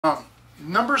Um,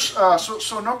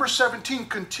 so number 17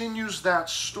 continues that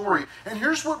story. And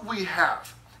here's what we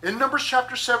have. In Numbers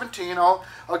chapter 17, I'll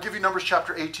give you Numbers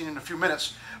chapter 18 in a few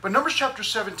minutes. But Numbers chapter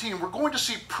 17, we're going to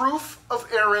see proof of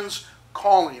Aaron's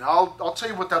calling. I'll tell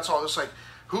you what that's all. It's like,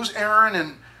 who's Aaron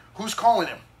and who's calling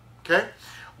him? Okay?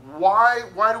 Why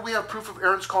do we have proof of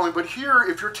Aaron's calling? But here,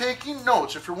 if you're taking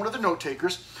notes, if you're one of the note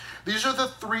takers, these are the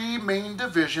three main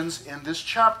divisions in this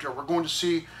chapter. We're going to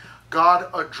see God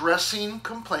addressing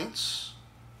complaints.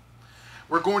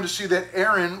 We're going to see that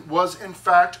Aaron was in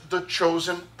fact the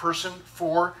chosen person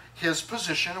for his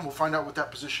position, and we'll find out what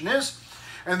that position is.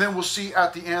 And then we'll see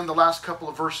at the end, the last couple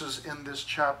of verses in this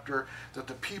chapter, that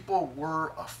the people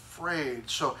were afraid.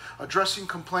 So addressing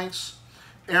complaints,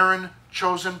 Aaron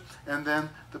chosen, and then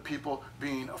the people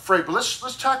being afraid. But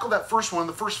let's tackle that first one,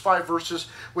 the first 5 verses,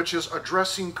 which is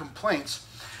addressing complaints.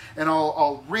 And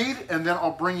I'll read, and then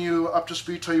I'll bring you up to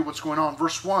speed, tell you what's going on.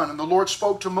 Verse 1, and the Lord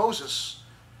spoke to Moses.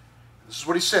 This is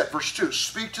what he said. Verse 2,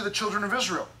 speak to the children of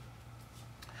Israel,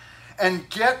 and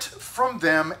get from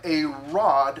them a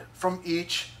rod from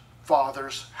each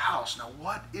father's house. Now,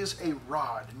 what is a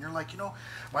rod? And you're like,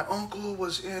 my uncle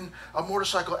was in a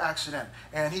motorcycle accident,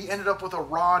 and he ended up with a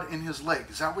rod in his leg.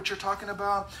 Is that what you're talking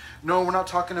about? No, we're not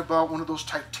talking about one of those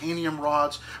titanium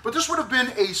rods. But this would have been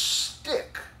a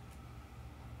stick.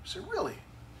 You say, really?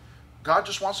 God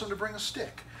just wants them to bring a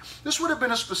stick. This would have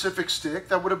been a specific stick.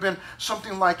 That would have been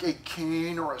something like a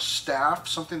cane or a staff,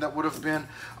 something that would have been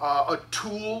a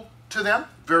tool to them,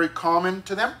 very common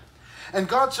to them. And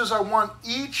God says, I want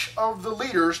each of the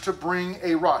leaders to bring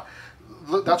a rod.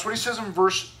 That's what he says in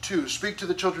verse 2. Speak to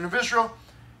the children of Israel,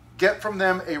 get from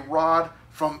them a rod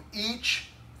from each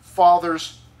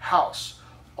father's house.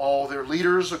 All their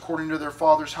leaders, according to their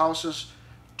father's houses,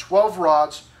 12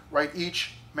 rods, write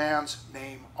each man's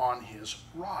name on his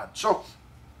rod. So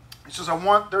he says, I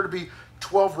want there to be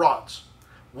 12 rods,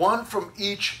 one from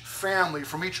each family,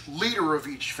 from each leader of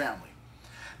each family.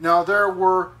 Now there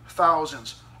were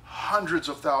thousands, hundreds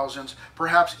of thousands,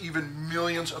 perhaps even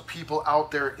millions of people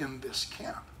out there in this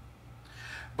camp.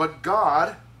 But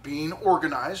God, being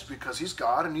organized, because he's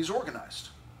God and he's organized,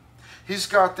 he's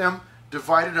got them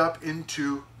divided up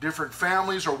into different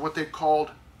families, or what they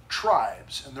called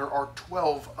tribes, and there are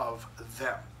 12 of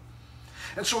them.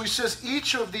 And so he says,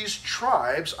 each of these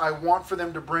tribes, I want for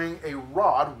them to bring a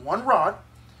rod, one rod,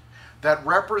 that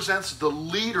represents the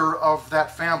leader of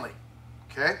that family.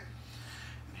 Okay?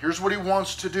 And here's what he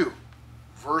wants to do.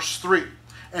 Verse 3,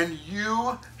 and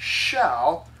you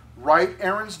shall write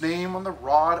Aaron's name on the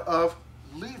rod of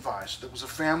Levi. So there was a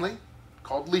family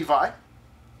called Levi.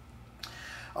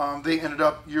 They ended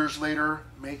up years later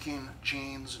making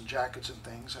jeans and jackets and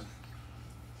things. And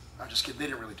I'm just kidding, they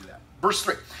didn't really do that. Verse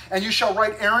 3, and you shall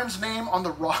write Aaron's name on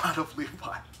the rod of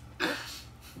Levi.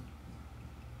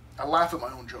 I laugh at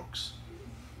my own jokes.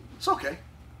 It's okay,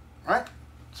 right?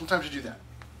 Sometimes you do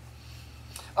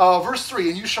that. Verse 3,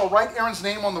 and you shall write Aaron's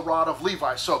name on the rod of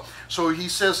Levi. So he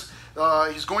says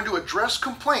he's going to address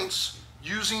complaints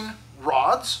using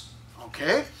rods,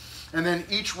 okay? And then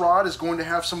each rod is going to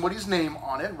have somebody's name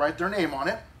on it, write their name on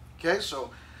it, okay? So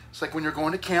it's like when you're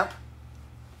going to camp,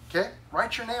 okay?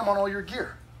 Write your name on all your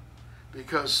gear,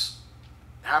 because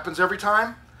it happens every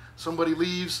time somebody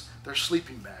leaves their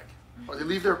sleeping bag or they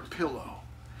leave their pillow.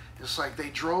 It's like they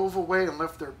drove away and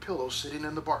left their pillow sitting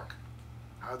in the bark.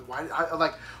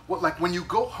 Like when you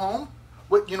go home,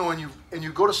 and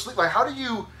you go to sleep, like how do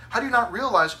you not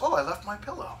realize, oh, I left my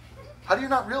pillow? How do you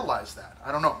not realize that?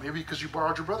 I don't know. Maybe because you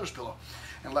borrowed your brother's pillow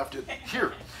and left it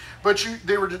here. But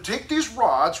they were to take these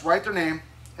rods, write their name,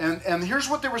 and here's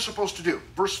what they were supposed to do.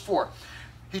 Verse 4,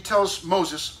 he tells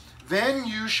Moses, then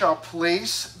you shall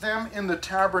place them in the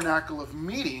tabernacle of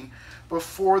meeting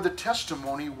before the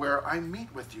testimony where I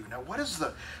meet with you. Now, what is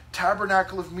the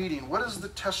tabernacle of meeting? What is the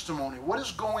testimony? What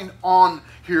is going on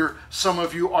here? Some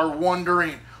of you are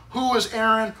wondering, who is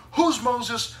Aaron? Who's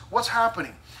Moses? What's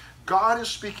happening? God is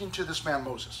speaking to this man,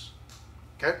 Moses.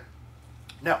 Okay?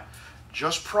 Now,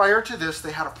 just prior to this,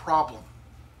 they had a problem.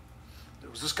 There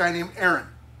was this guy named Aaron.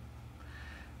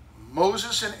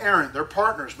 Moses and Aaron, they're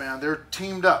partners, man. They're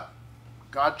teamed up.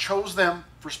 God chose them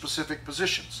for specific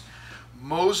positions.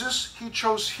 Moses, he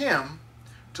chose him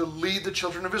to lead the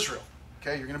children of Israel.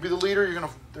 Okay, you're going to be the leader.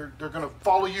 They're going to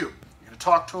follow you. You're going to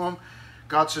talk to them.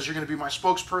 God says you're going to be my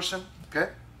spokesperson. Okay,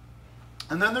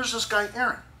 and then there's this guy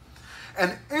Aaron,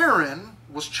 and Aaron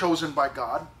was chosen by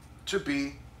God to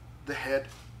be the head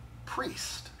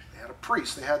priest. They had a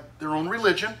priest. They had their own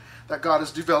religion that God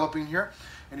is developing here,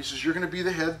 and he says you're going to be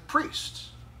the head priest.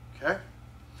 Okay,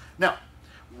 now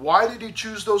why did he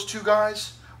choose those two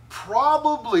guys?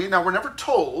 Probably, now we're never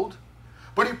told,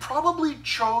 But he probably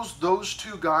chose those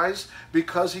two guys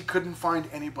because he couldn't find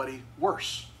anybody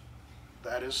worse.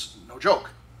 That is no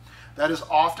joke. That is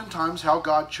oftentimes how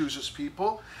God chooses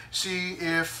people. See,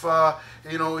 if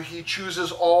he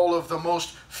chooses all of the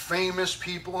most famous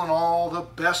people and all the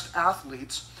best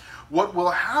athletes, what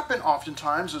will happen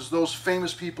oftentimes is those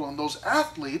famous people and those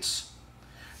athletes,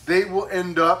 they will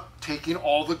end up taking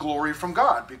all the glory from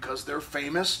God because they're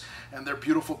famous and they're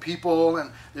beautiful people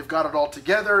and they've got it all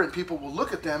together, and people will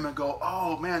look at them and go,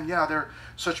 oh man, yeah, they're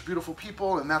such beautiful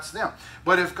people, and that's them.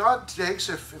 But if God takes,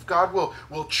 if God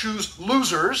will choose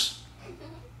losers,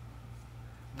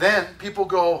 then people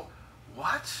go,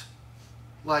 what?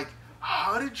 Like,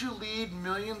 how did you lead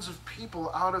millions of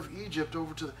people out of Egypt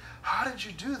over to how did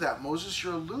you do that? Moses,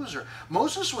 you're a loser.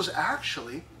 Moses was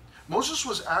actually,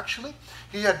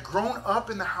 he had grown up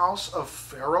in the house of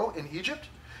Pharaoh in Egypt.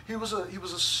 He was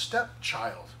a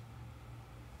stepchild.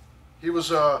 He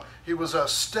was a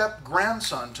step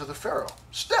grandson to the Pharaoh.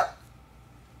 Step.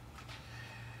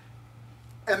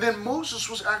 And then Moses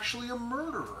was actually a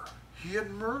murderer. He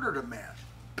had murdered a man,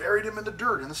 buried him in the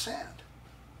dirt, in the sand.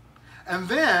 And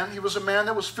then he was a man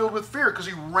that was filled with fear because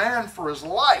he ran for his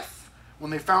life.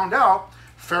 When they found out,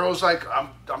 Pharaoh's like,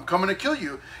 I'm coming to kill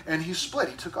you. And he split.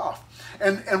 He took off.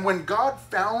 And when God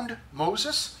found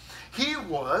Moses, he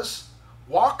was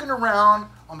walking around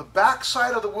on the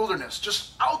backside of the wilderness,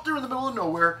 just out there in the middle of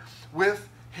nowhere with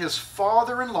his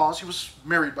father-in-law's, he was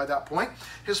married by that point,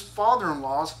 his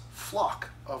father-in-law's flock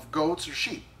of goats or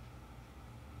sheep.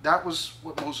 That was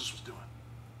what Moses was doing.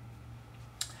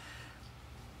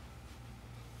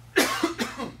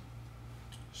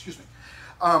 Excuse me.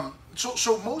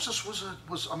 So Moses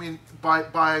was I mean,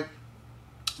 by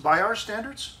our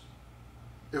standards,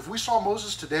 if we saw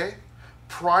Moses today,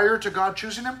 prior to God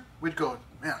choosing him, we'd go,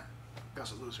 man,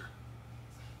 that's a loser.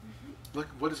 Look,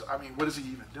 what is he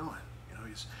even doing?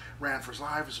 He's ran for his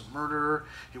life, he's a murderer,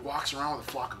 he walks around with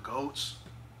a flock of goats.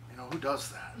 Who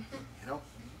does that?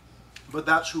 But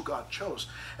that's who God chose.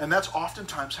 And that's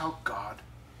oftentimes how God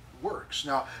works.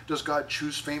 Now, does God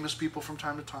choose famous people from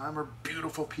time to time, or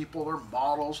beautiful people, or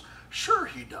models? Sure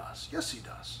he does. Yes, he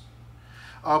does.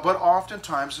 But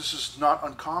oftentimes this is not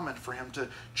uncommon for him to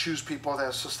choose people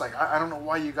that's just like, I don't know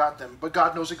why you got them, but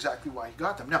God knows exactly why he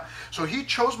got them. Now, so he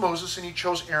chose Moses and he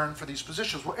chose Aaron for these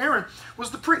positions. Well, Aaron was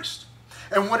the priest.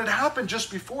 And what had happened just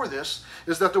before this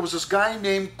is that there was this guy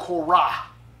named Korah.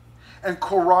 And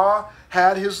Korah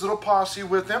had his little posse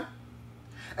with him.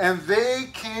 And they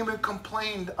came and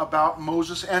complained about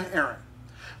Moses and Aaron.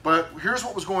 But here's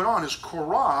what was going on, is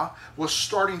Korah was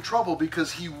starting trouble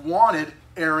because he wanted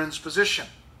Aaron's position.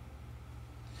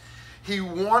 He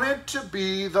wanted to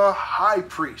be the high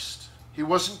priest. He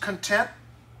wasn't content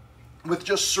with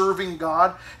just serving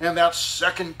God and that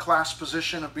second-class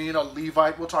position of being a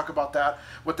Levite. We'll talk about that,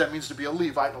 what that means to be a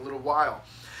Levite in a little while.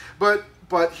 But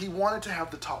he wanted to have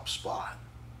the top spot.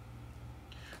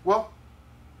 Well,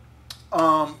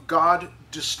 God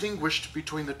distinguished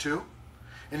between the two,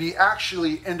 and God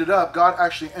actually ended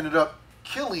up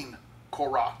killing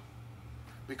Korah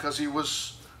because he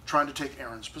was trying to take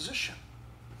Aaron's position.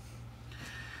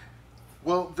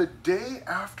 Well, the day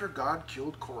after God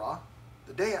killed Korah,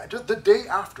 the day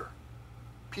after,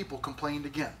 people complained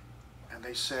again. And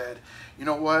they said, you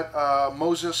know what,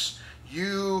 Moses,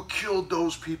 you killed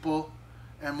those people.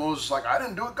 And Moses is like, I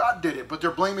didn't do it, God did it. But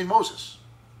they're blaming Moses.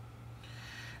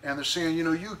 And they're saying,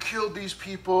 you killed these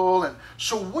people. And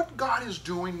so what God is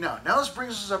doing now? Now this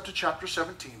brings us up to chapter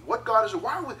 17. What God is,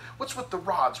 what's with the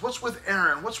rods? What's with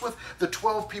Aaron? What's with the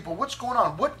 12 people? What's going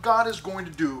on? What God is going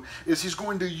to do is he's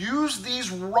going to use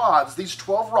these rods, these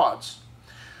 12 rods,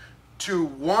 to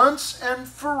once and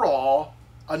for all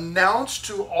announce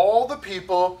to all the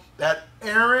people that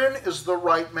Aaron is the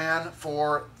right man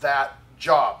for that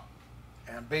job.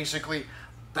 And basically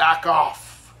back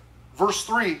off. Verse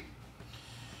 3.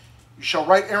 You shall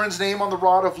write Aaron's name on the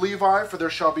rod of Levi, for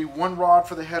there shall be one rod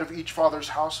for the head of each father's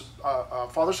house.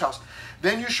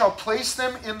 Then you shall place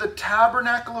them in the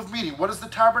tabernacle of meeting. What is the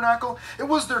tabernacle? It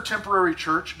was their temporary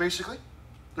church, basically.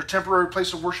 Their temporary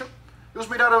place of worship. It was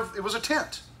made out of, it was a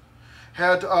tent.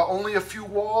 Had only a few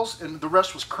walls, and the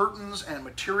rest was curtains and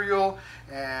material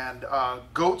and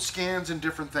goat skins and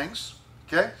different things.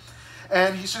 Okay?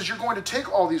 And he says, you're going to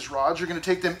take all these rods, you're going to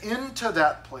take them into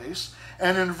that place,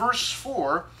 and in verse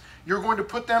 4, you're going to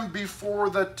put them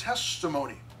before the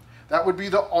testimony. That would be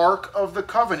the Ark of the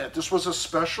Covenant. This was a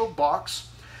special box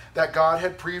that God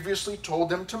had previously told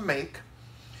them to make.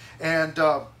 And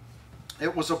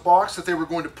it was a box that they were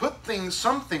going to put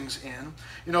some things in.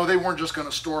 They weren't just going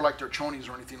to store like their chonies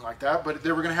or anything like that, but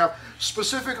they were going to have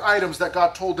specific items that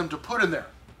God told them to put in there.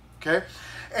 Okay?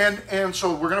 And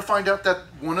so we're going to find out that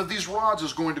one of these rods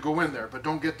is going to go in there, but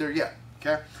don't get there yet.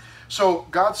 Okay? So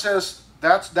God says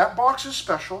that box is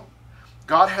special.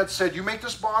 God had said, you make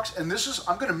this box, and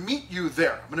I'm going to meet you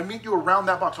there. I'm going to meet you around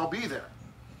that box. I'll be there.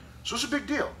 So it's a big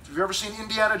deal. Have you ever seen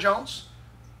Indiana Jones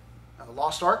and the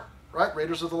Lost Ark, right?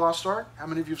 Raiders of the Lost Ark. How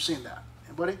many of you have seen that?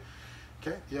 Anybody?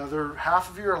 Okay. The other half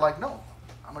of you are like, no,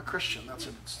 I'm a Christian. That's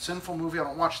a sinful movie. I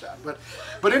don't watch that.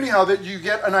 But anyhow, that you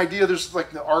get an idea. There's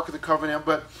like the Ark of the Covenant.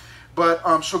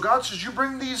 So God says, you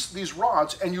bring these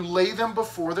rods and you lay them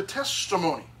before the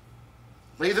testimony.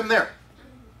 Lay them there.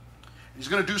 He's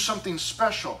going to do something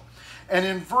special. And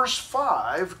in verse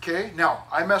 5, okay, now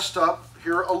I messed up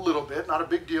here a little bit, not a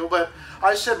big deal, but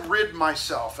I said rid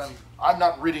myself, and I'm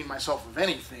not ridding myself of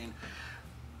anything.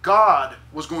 God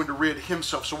was going to rid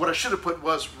himself. So what I should have put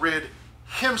was rid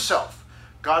himself.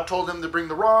 God told him to bring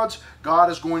the rods. God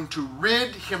is going to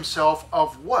rid himself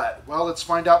of what? Well, let's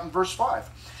find out in verse 5.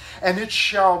 And it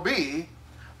shall be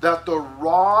that the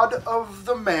rod of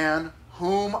the man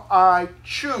whom I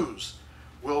choose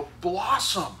will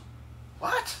blossom.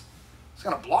 What? It's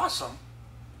going to blossom.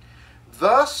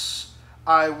 Thus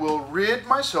I will rid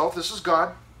myself, this is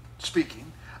God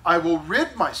speaking, I will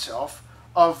rid myself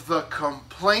of the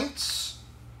complaints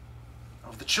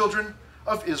of the children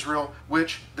of Israel,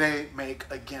 which they make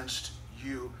against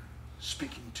you,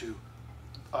 speaking to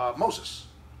Moses.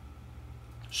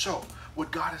 So, what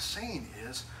God is saying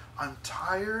is, I'm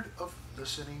tired of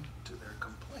listening to their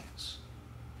complaints.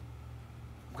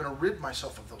 I'm going to rid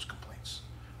myself of those complaints.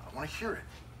 I don't want to hear it.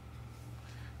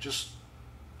 Just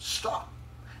stop.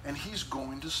 And he's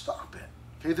going to stop it.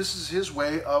 Okay, this is his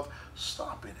way of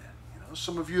stopping it. You know,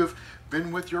 some of you have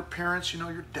been with your parents,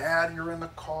 your dad, and you're in the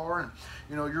car, and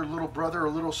your little brother or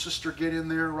little sister get in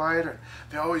there, right? And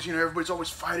they always, everybody's always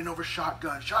fighting over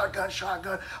shotgun.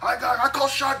 I call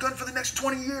shotgun for the next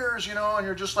 20 years, and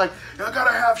you're just like, I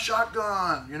gotta have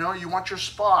shotgun. You want your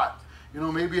spot.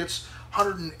 Maybe it's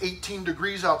 118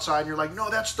 degrees outside, and you're like, no,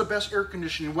 that's the best air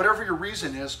conditioning. Whatever your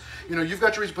reason is, you've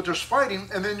got your reason, but there's fighting,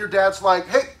 and then your dad's like,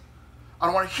 hey, I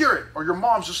don't want to hear it. Or your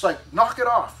mom's just like, knock it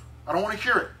off. I don't want to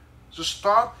hear it. Just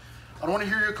stop. I don't want to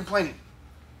hear you complaining.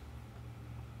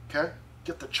 Okay?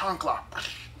 Get the chancla.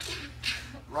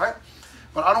 Right?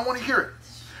 But I don't want to hear it.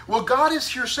 Well, God is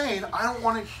here saying, I don't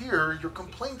want to hear your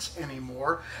complaints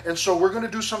anymore. And so we're going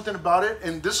to do something about it.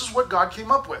 And this is what God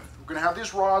came up with. We're going to have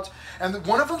these rods. And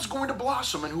one of them is going to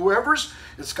blossom. And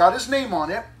it's got his name on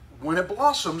it. When it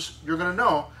blossoms, you're going to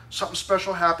know something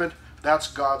special happened.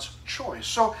 That's God's choice.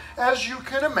 So as you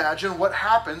can imagine what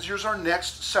happens, here's our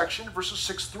next section, verses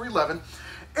 6 through 11.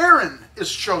 Aaron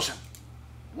is chosen.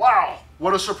 Wow,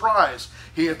 what a surprise.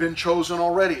 He had been chosen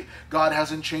already. God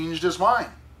hasn't changed his mind.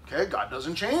 Okay, God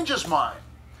doesn't change his mind.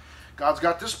 God's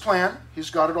got this plan. He's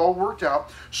got it all worked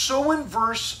out. So in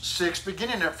verse 6,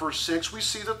 beginning at verse 6, we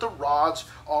see that the rods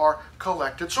are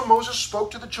collected. So Moses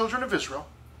spoke to the children of Israel,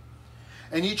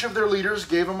 and each of their leaders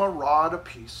gave them a rod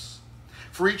apiece.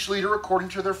 For each leader, according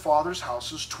to their father's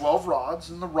houses, 12 rods,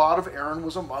 and the rod of Aaron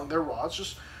was among their rods,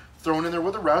 just thrown in there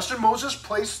with the rest. And Moses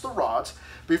placed the rods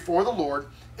before the Lord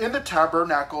in the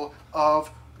tabernacle of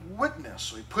witness.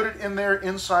 So he put it in there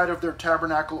inside of their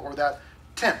tabernacle, or that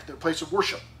tent, their place of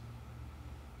worship.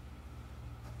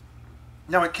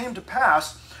 Now it came to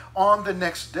pass on the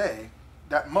next day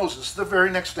that Moses, the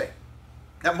very next day,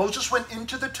 that Moses went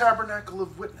into the tabernacle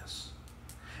of witness.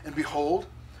 And behold,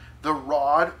 the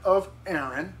rod of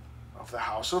Aaron, of the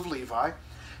house of Levi,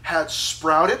 had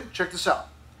sprouted. Check this out.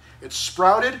 It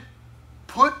sprouted,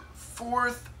 put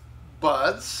forth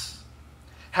buds,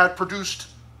 had produced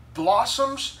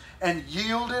blossoms, and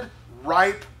yielded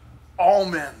ripe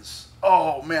almonds.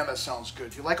 Oh man, that sounds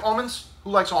good. You like almonds? Who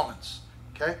likes almonds?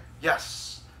 Okay?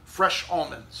 Yes. Fresh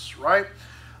almonds, right?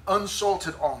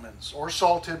 Unsalted almonds, or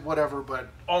salted, whatever, but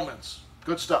almonds.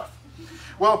 Good stuff.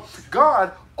 Well,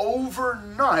 God,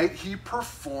 overnight, he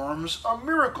performs a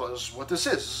miracle. This is what this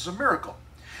is. This is a miracle.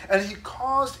 And he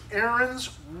caused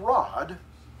Aaron's rod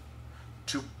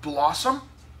to blossom,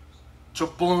 to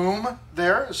bloom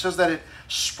there. It says that it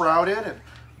sprouted and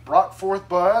brought forth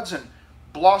buds and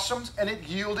blossomed, and it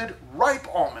yielded ripe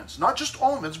almonds. Not just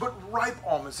almonds, but ripe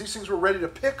almonds. These things were ready to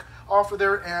pick off of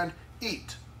there and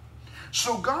eat.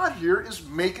 So God here is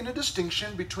making a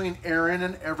distinction between Aaron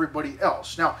and everybody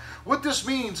else. Now, what this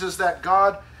means is that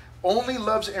God only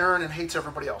loves Aaron and hates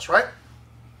everybody else, right?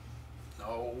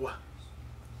 No.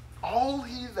 All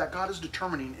that God is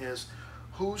determining is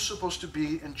who's supposed to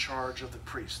be in charge of the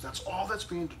priest. That's all that's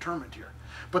being determined here.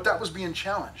 But that was being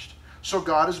challenged. So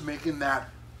God is making that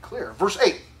clear. Verse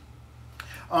 9.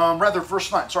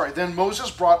 Then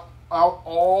Moses brought out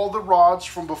all the rods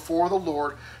from before the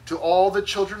Lord to all the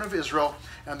children of Israel.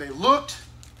 And they looked,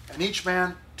 and each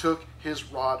man took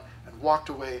his rod and walked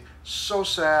away. So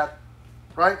sad,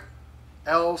 right?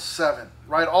 L7,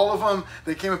 right? All of them,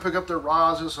 they came and picked up their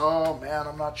rods and said, oh man,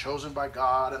 I'm not chosen by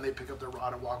God. And they pick up their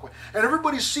rod and walk away. And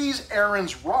everybody sees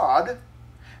Aaron's rod,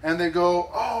 and they go,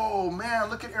 oh man,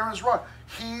 look at Aaron's rod.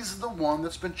 He's the one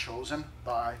that's been chosen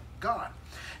by God.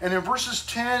 And in verses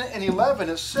 10 and 11,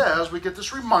 it says, we get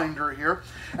this reminder here,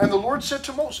 and the Lord said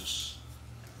to Moses,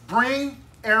 bring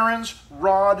Aaron's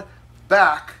rod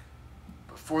back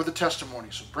before the testimony.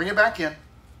 So bring it back in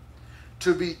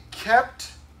to be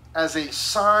kept as a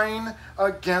sign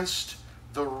against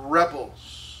the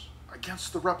rebels.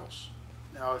 Against the rebels.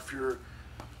 Now, if you're,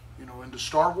 into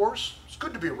Star Wars, it's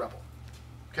good to be a rebel.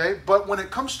 Okay, but when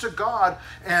it comes to God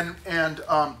and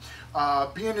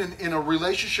being in a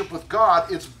relationship with God,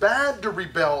 it's bad to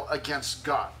rebel against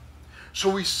God.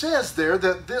 So he says there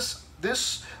that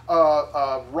this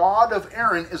rod of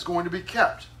Aaron is going to be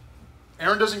kept.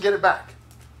 Aaron doesn't get it back.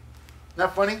 Isn't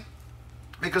that funny?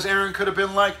 Because Aaron could have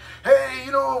been like, hey,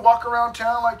 walk around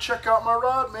town, like, check out my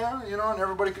rod, man, and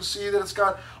everybody could see that it's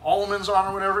got almonds on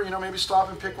or whatever, maybe stop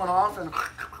and pick one off and...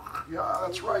 Yeah,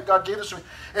 that's right. God gave this to me.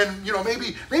 And,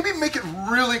 maybe make it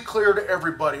really clear to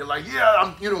everybody, like,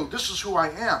 yeah, this is who I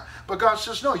am. But God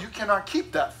says, no, you cannot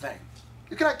keep that thing.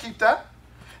 You cannot keep that.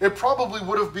 It probably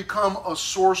would have become a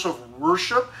source of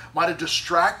worship, might have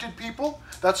distracted people.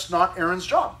 That's not Aaron's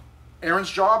job.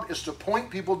 Aaron's job is to point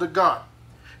people to God.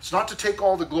 It's not to take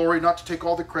all the glory, not to take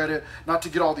all the credit, not to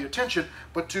get all the attention,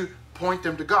 but to point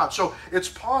them to God. So it's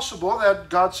possible that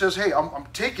God says, hey, I'm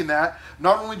taking that,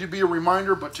 not only to be a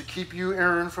reminder, but to keep you,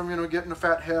 Aaron, from, getting a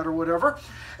fat head or whatever.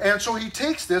 And so he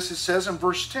takes this, it says in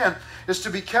verse 10, is to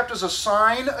be kept as a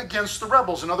sign against the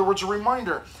rebels. In other words, a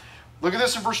reminder. Look at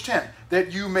this in verse 10,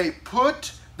 that you may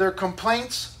put their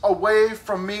complaints away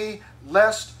from me,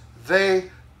 lest they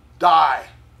die.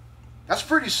 That's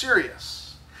pretty serious.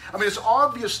 I mean, it's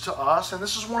obvious to us, and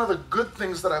this is one of the good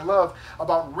things that I love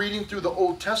about reading through the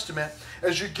Old Testament,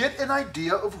 as you get an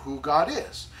idea of who God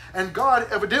is. And God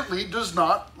evidently does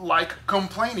not like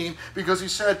complaining, because he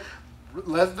said,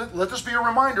 let this be a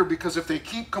reminder, because if they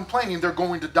keep complaining, they're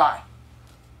going to die.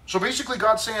 So basically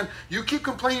God's saying, you keep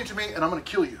complaining to me, and I'm going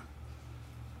to kill you.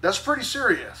 That's pretty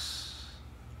serious.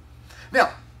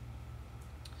 Now,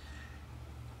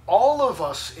 all of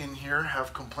us in here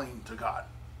have complained to God.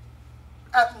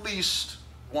 At least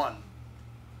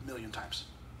 1,000,000 times.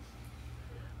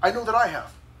 I know that I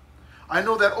have. I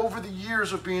know that over the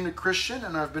years of being a Christian,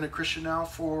 and I've been a Christian now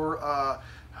for,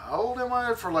 how old am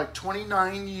I? For like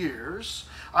 29 years.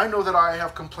 I know that I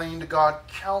have complained to God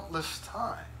countless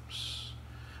times.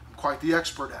 I'm quite the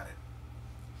expert at it.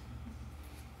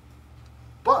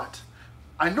 But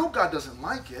I know God doesn't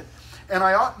like it, and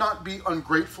I ought not be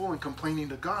ungrateful and complaining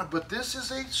to God, but this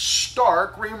is a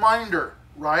stark reminder.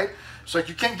 Right? It's like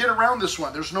you can't get around this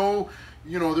one. There's no,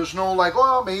 there's no like,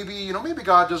 oh, maybe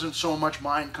God doesn't so much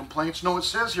mind complaints. No, it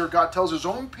says here, God tells his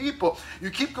own people, you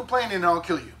keep complaining and I'll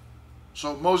kill you.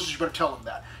 So Moses, you better tell them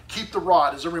that. Keep the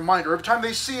rod as a reminder. Every time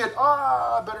they see it,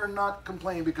 I better not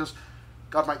complain because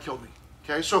God might kill me.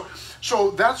 Okay,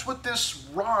 so that's what this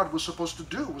rod was supposed to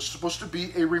do. It was supposed to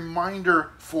be a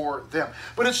reminder for them.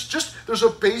 But it's just, there's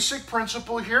a basic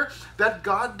principle here that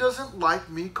God doesn't like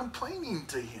me complaining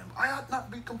to him. I ought not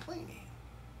be complaining.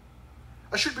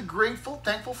 I should be grateful,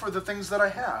 thankful for the things that I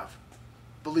have.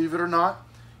 Believe it or not,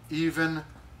 even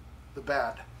the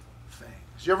bad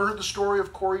things. You ever heard the story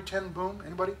of Corrie ten Boom?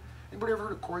 Anybody ever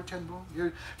heard of Corrie ten Boom?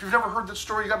 If you've never heard that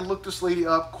story, you got to look this lady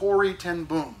up. Corrie ten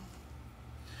Boom.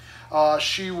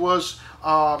 She was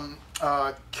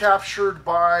captured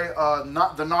by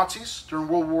the Nazis during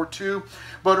World War II,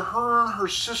 but her and her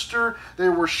sister, they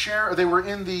were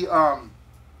in the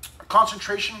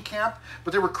concentration camp,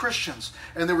 but they were Christians,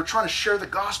 and they were trying to share the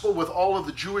gospel with all of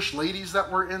the Jewish ladies that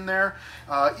were in there,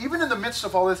 even in the midst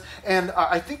of all this. And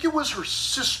I think it was her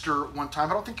sister one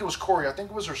time. I don't think it was Corrie. I think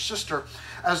it was her sister.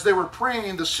 As they were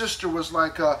praying, the sister was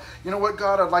like, you know what,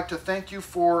 God, I'd like to thank you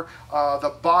for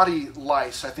the body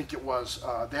lice. I think it was.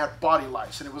 They had body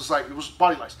lice, and it was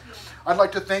body lice. I'd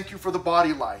like to thank you for the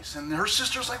body lice. And her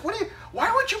sister's like,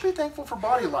 why would you be thankful for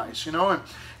body lice? And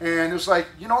it was like,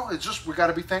 it's just, we got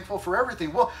to be thankful for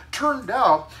everything. Well, turned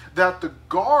out that the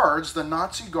guards, the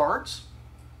Nazi guards,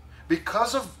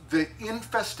 because of the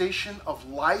infestation of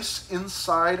lice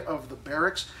inside of the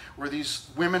barracks where these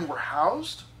women were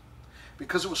housed,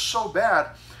 because it was so bad,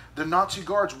 the Nazi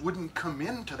guards wouldn't come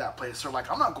into that place. They're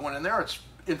like, I'm not going in there. It's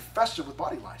infested with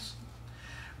body lice.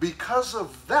 Because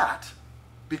of that,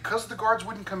 because the guards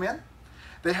wouldn't come in,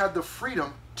 they had the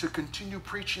freedom to continue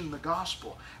preaching the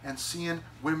gospel and seeing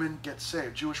women get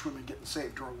saved, Jewish women getting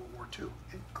saved during World War II.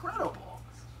 Incredible.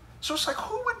 So it's like,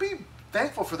 who would be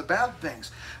thankful for the bad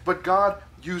things? But God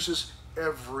uses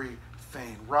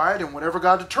everything, right? And whatever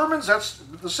God determines,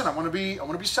 listen, I want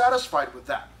to be satisfied with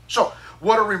that. So,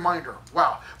 what a reminder.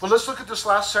 Wow. But let's look at this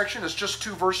last section. It's just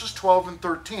 2 verses, 12 and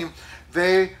 13.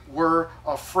 They were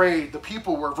afraid. The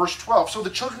people were. Verse 12. So the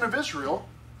children of Israel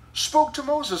spoke to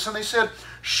Moses, and they said,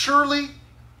 surely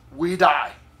we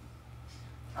die.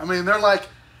 I mean, they're like,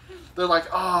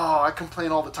 oh, I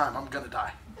complain all the time. I'm going to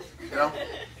die. You know?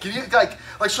 Can you,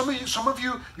 like some of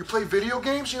you play video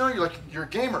games, you know, you're a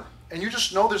gamer, and you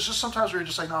just know there's just sometimes where you're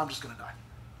just like, no, I'm just going to die.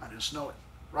 I just know it,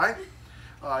 right?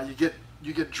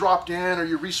 You get dropped in, or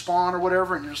you respawn or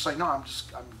whatever, and you're just like, no,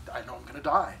 I know I'm going to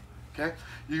die. Okay?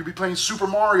 You could be playing Super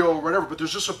Mario or whatever, but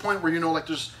there's just a point where you know, like,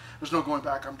 there's no going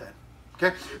back. I'm dead.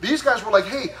 Okay? These guys were like,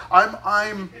 hey,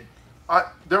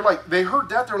 they're like, they heard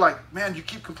that, they're like, man, you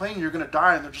keep complaining, you're going to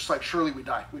die, and they're just like, surely we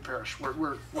die, we perish,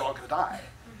 we're all going to die,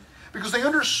 because they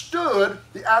understood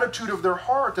the attitude of their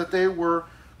heart, that they were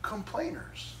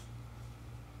complainers,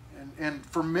 and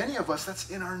for many of us,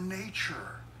 that's in our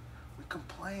nature. We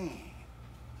complain.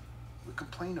 We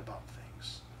complain about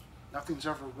things. Nothing's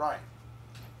ever right.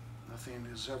 Nothing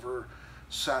is ever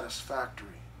satisfactory.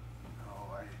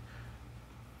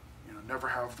 Never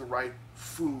have the right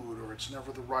food, or it's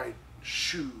never the right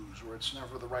shoes, or it's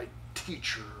never the right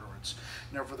teacher, or it's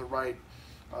never the right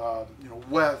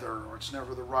weather, or it's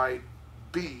never the right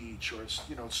beach, or it's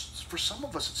for some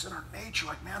of us, it's in our nature,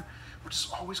 like, man, we're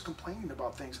just always complaining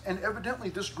about things. And evidently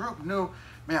this group knew,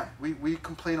 man, we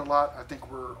complain a lot. I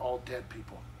think we're all dead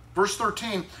people. Verse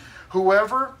 13,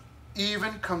 whoever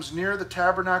even comes near the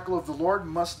tabernacle of the Lord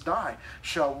must die.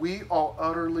 Shall we all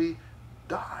utterly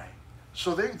die?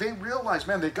 So they realized,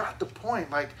 man, they got the point,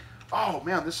 like, oh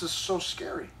man, this is so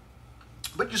scary.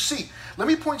 But you see, let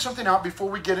me point something out before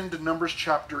we get into Numbers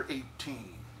chapter 18.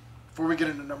 Before we get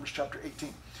into Numbers chapter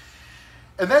 18.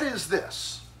 And that is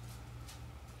this.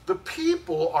 The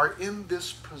people are in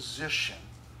this position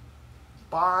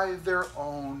by their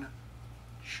own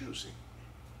choosing.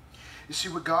 You see,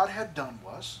 what God had done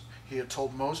was, he had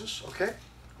told Moses, okay,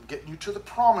 I'm getting you to the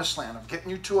promised land. I'm getting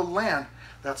you to a land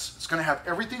it's going to have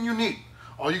everything you need.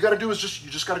 All you got to do is you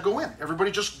just got to go in.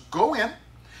 Everybody just go in,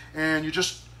 and you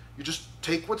just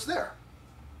take what's there.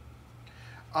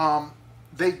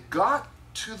 They got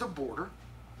to the border.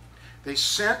 They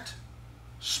sent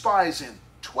spies in,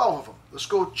 12 of them. Let's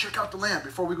go check out the land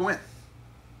before we go in.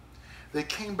 They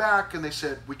came back and they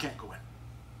said, we can't go in.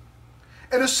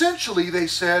 And essentially they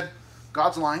said,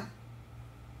 God's lying.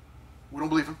 We don't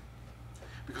believe him.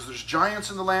 Because there's giants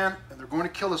in the land, and they're going to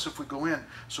kill us if we go in,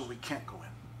 so we can't go in.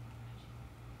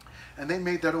 And they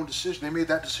made that own decision. They made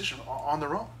that decision on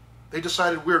their own. They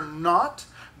decided, we're not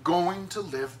going to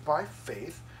live by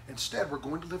faith. Instead, we're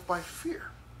going to live by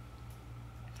fear.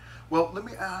 Well, let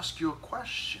me ask you a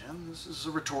question. This is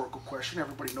a rhetorical question.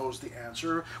 Everybody knows the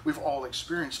answer. We've all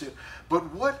experienced it.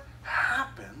 But what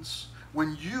happens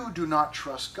when you do not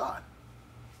trust God?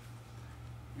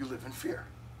 You live in fear.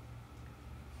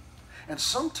 And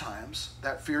sometimes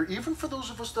that fear, even for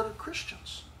those of us that are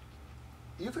Christians,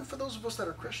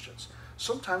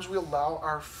 sometimes we allow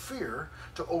our fear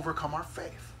to overcome our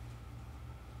faith.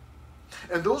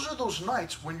 And those are those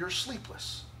nights when you're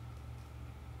sleepless,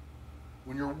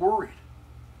 when you're worried,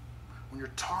 when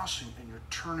you're tossing and you're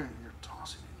turning and you're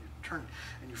tossing and you're turning,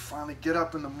 and you finally get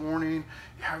up in the morning,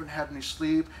 you haven't had any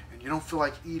sleep, and you don't feel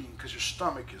like eating because your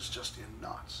stomach is just in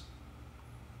knots.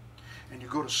 And you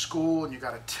go to school and you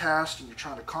got a test and you're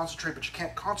trying to concentrate, but you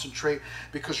can't concentrate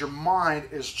because your mind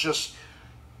is just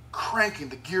cranking.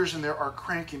 The gears in there are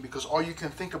cranking because all you can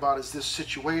think about is this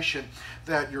situation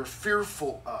that you're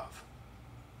fearful of.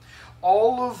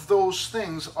 All of those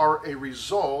things are a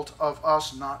result of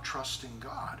us not trusting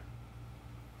God.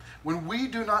 When we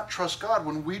do not trust God,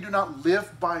 when we do not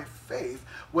live by faith,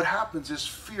 what happens is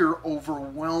fear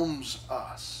overwhelms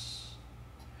us.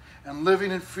 And living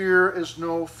in fear is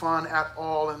no fun at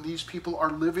all. And these people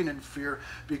are living in fear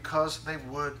because they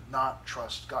would not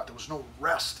trust God. There was no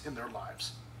rest in their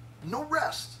lives. No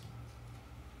rest.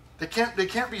 They can't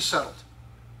be settled.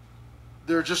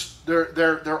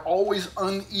 They're always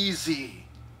uneasy.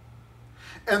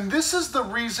 And this is the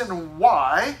reason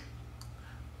why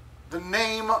the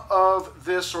name of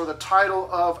this, or the title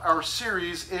of our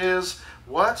series, is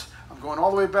what? I'm going all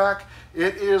the way back.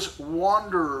 It is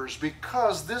Wanderers,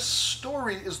 because this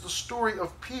story is the story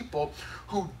of people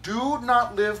who do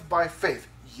not live by faith.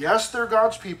 Yes, they're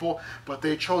God's people, but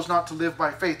they chose not to live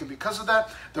by faith. And because of that,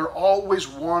 they're always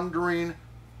wandering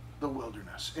the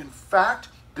wilderness. In fact,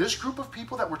 this group of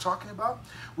people that we're talking about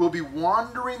will be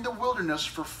wandering the wilderness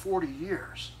for 40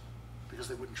 years because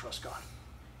they wouldn't trust God.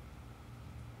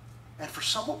 And for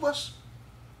some of us,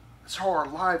 that's how our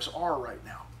lives are right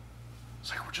now. It's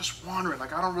like we're just wandering.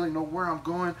 Like, I don't really know where I'm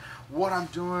going, what I'm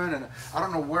doing, and I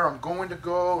don't know where I'm going to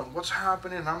go and what's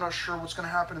happening, and I'm not sure what's going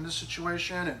to happen in this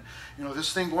situation. And, you know,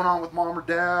 this thing going on with mom or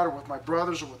dad or with my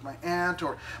brothers or with my aunt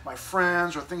or my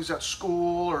friends or things at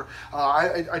school or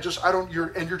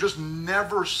you're just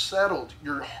never settled.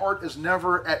 Your heart is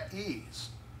never at ease.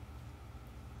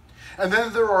 And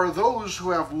then there are those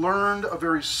who have learned a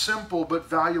very simple but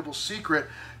valuable secret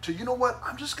to, you know what,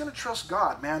 I'm just going to trust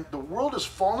God, man. The world is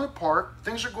falling apart.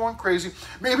 Things are going crazy.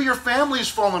 Maybe your family is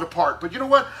falling apart. But you know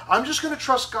what? I'm just going to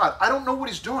trust God. I don't know what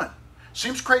he's doing.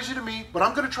 Seems crazy to me, but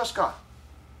I'm going to trust God.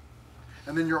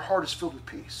 And then your heart is filled with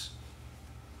peace.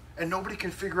 And nobody can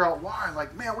figure out why.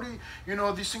 Like, man, what do you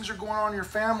know, these things are going on in your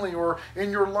family or in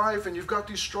your life, and you've got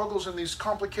these struggles and these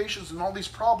complications and all these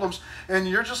problems, and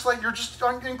you're just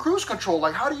in cruise control.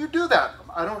 Like, how do you do that?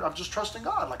 I'm just trusting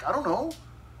God. Like, I don't know.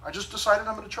 I just decided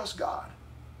I'm going to trust God.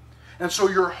 And so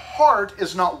your heart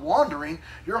is not wandering.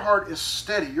 Your heart is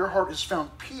steady. Your heart has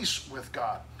found peace with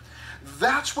God.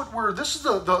 This is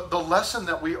the lesson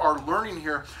that we are learning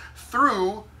here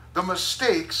through the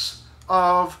mistakes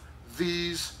of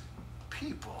these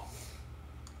people.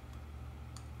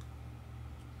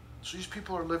 So these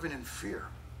people are living in fear.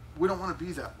 We don't want to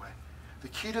be that way. The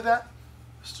key to that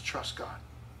is to trust God.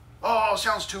 Oh,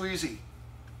 sounds too easy.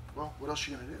 Well, what else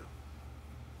are you going to do?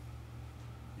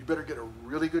 You better get a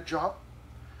really good job,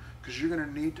 because you're going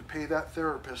to need to pay that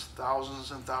therapist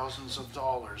thousands and thousands of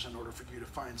dollars in order for you to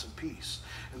find some peace.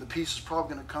 And the peace is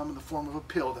probably going to come in the form of a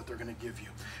pill that they're going to give you.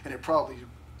 And it probably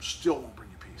still won't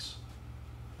bring you peace.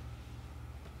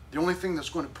 The only thing that's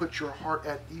going to put your heart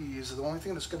at ease, the only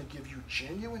thing that's going to give you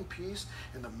genuine peace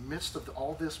in the midst of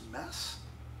all this mess,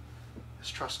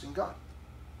 is trusting God.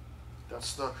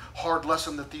 That's the hard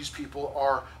lesson that these people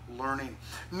are learning.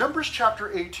 Numbers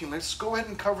chapter 18. Let's go ahead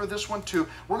and cover this one too.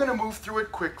 We're going to move through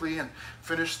it quickly and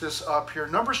finish this up here.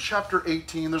 Numbers chapter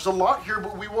 18. There's a lot here,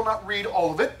 but we will not read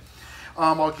all of it.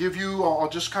 I'll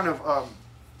just kind of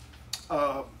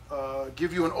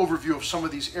give you an overview of some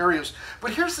of these areas.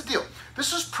 But here's the deal.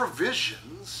 This is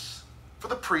provisions for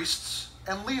the priests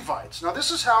and Levites. Now, this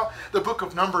is how the book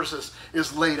of Numbers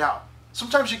is laid out.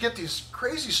 Sometimes you get these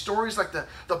crazy stories like the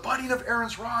budding of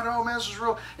Aaron's rod. Oh man, this is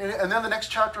real. And then the next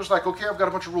chapter is like, okay, I've got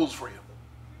a bunch of rules for you.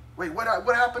 Wait,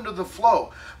 what happened to the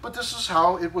flow? But this is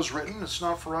how it was written. It's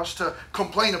not for us to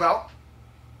complain about,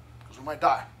 because we might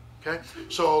die. Okay,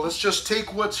 so let's just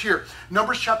take what's here.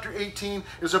 Numbers chapter 18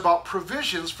 is about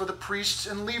provisions for the priests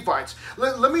and Levites.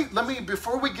 Let me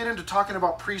before we get into talking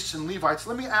about priests and Levites,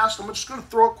 let me ask. I'm just going to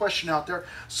throw a question out there,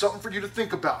 something for you to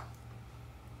think about.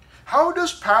 How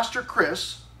does Pastor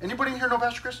Chris, anybody in here know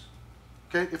Pastor Chris?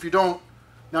 Okay, if you don't,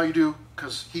 now you do,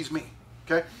 because he's me,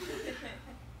 okay?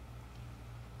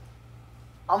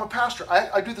 I'm a pastor.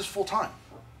 I do this full time.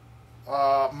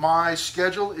 My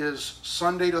schedule is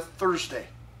Sunday to Thursday.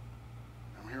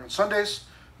 I'm here on Sundays,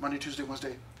 Monday, Tuesday,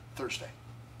 Wednesday, Thursday,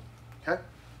 okay?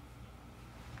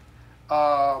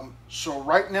 So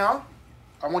right now,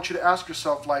 I want you to ask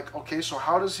yourself, like, okay, so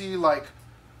how does he, like,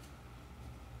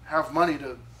 have money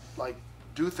to, like,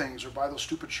 do things or buy those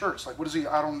stupid shirts? Like, how does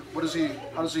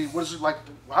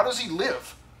he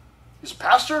live? He's a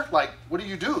pastor? Like, what do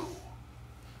you do?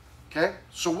 Okay,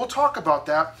 so we'll talk about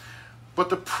that, but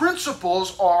the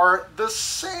principles are the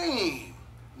same.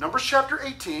 Numbers chapter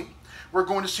 18, we're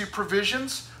going to see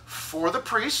provisions for the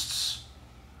priests,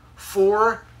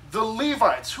 for the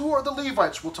Levites. Who are the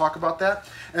Levites? We'll talk about that.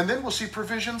 And then we'll see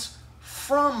provisions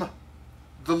from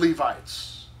the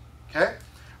Levites. Okay?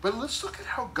 But let's look at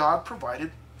how God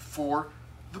provided for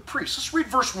the priests. Let's read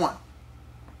verse 1.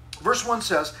 Verse 1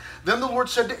 says, "Then the Lord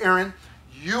said to Aaron,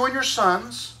 you and your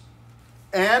sons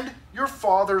and your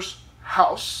father's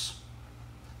house,"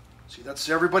 see, that's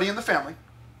everybody in the family,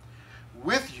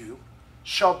 "with you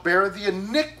shall bear the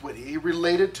iniquity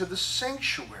related to the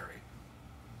sanctuary.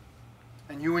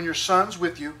 And you and your sons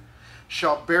with you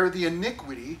shall bear the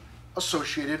iniquity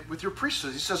associated with your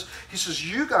priesthood." He says,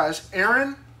 you guys,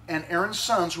 Aaron and Aaron's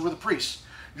sons, who were the priests,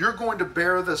 you're going to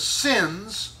bear the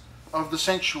sins of the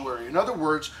sanctuary. In other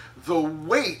words, the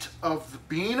weight of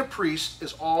being a priest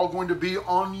is all going to be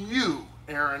on you,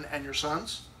 Aaron and your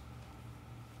sons.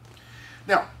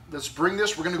 Now, let's bring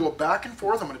this. We're going to go back and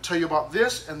forth. I'm going to tell you about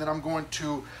this, and then I'm going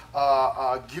to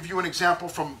give you an example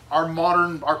from our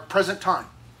present time.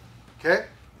 Okay?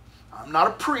 I'm not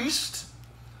a priest.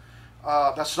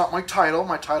 That's not my title.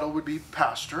 My title would be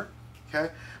pastor.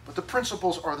 Okay? But the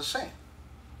principles are the same.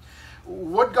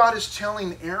 what God is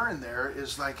telling Aaron there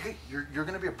is like, hey, you're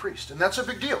going to be a priest. And that's a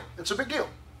big deal. It's a big deal.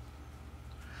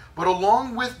 But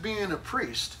along with being a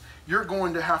priest, you're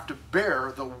going to have to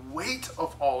bear the weight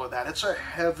of all of that. It's a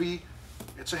heavy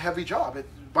job.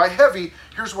 By heavy,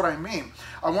 here's what I mean.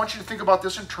 I want you to think about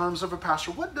this in terms of a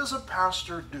pastor. What does a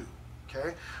pastor do?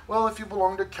 Okay? Well, if you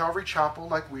belong to Calvary Chapel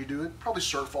like we do, probably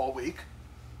surf all week,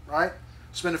 right?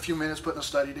 Spend a few minutes putting a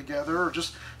study together, or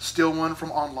just steal one from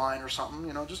online or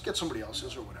something, just get somebody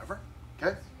else's or whatever,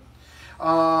 okay?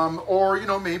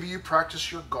 Or, maybe you practice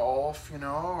your golf,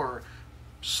 or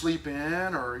sleep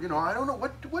in, or, I don't know.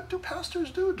 What do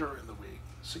pastors do during the week?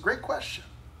 It's a great question,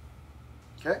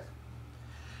 okay?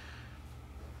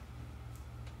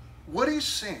 What he's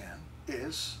saying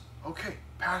is, okay,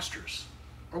 pastors,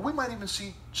 or we might even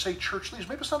say church leaders.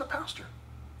 Maybe it's not a pastor.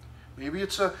 Maybe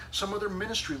it's some other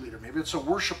ministry leader. Maybe it's a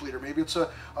worship leader. Maybe it's a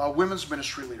women's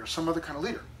ministry leader, some other kind of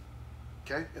leader,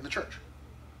 okay, in the church.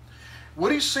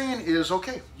 What he's saying is,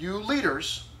 okay, you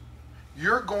leaders,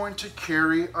 you're going to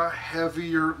carry a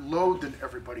heavier load than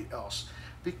everybody else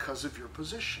because of your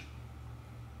position.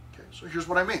 Okay, so here's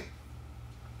what I mean.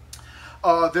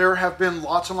 There have been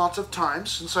lots and lots of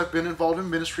times since I've been involved in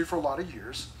ministry for a lot of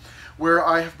years where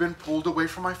I have been pulled away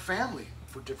from my family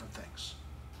for different things.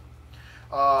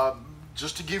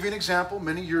 Just to give you an example,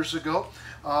 many years ago,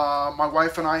 my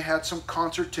wife and I had some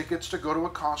concert tickets to go to a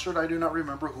concert. I do not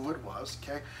remember who it was,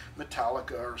 okay?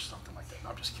 Metallica or something like that.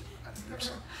 No, I'm just kidding. I didn't know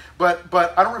something.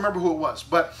 But I don't remember who it was.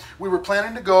 But we were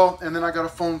planning to go, and then I got a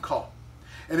phone call.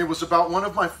 And it was about one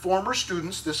of my former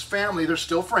students, this family. They're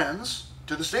still friends.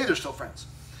 To this day, they're still friends.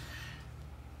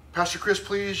 Pastor Chris,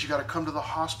 please, you got to come to the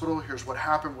hospital. Here's what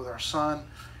happened with our son.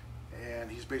 And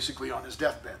he's basically on his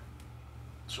deathbed.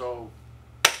 So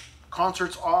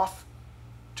concert's off,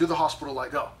 to the hospital I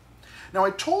go. Now,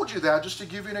 I told you that just to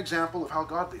give you an example of how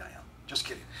godly I am. Just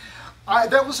kidding.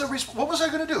 What was I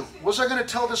going to do? Was I going to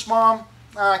tell this mom,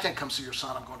 I can't come see your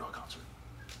son, I'm going to a concert?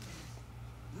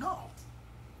 No.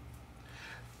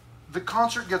 The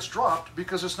concert gets dropped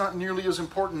because it's not nearly as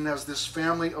important as this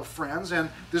family of friends and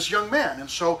this young man. And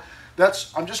so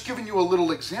I'm just giving you a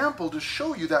little example to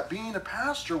show you that being a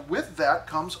pastor, with that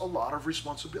comes a lot of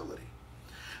responsibility.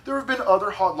 There have been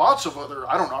lots of other,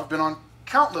 I don't know, I've been on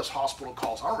countless hospital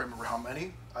calls. I don't remember how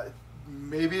many.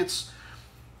 Maybe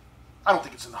I don't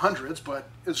think it's in the hundreds, but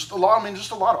it's a lot.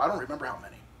 Just a lot. I don't remember how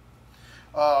many.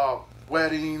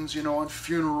 Weddings, and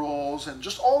funerals, and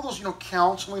just all those,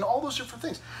 counseling, all those different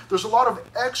things. There's a lot of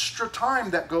extra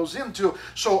time that goes into.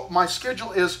 So my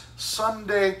schedule is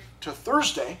Sunday to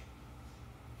Thursday,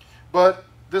 but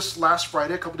this last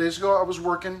Friday, a couple days ago, I was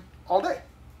working all day,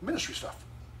 ministry stuff.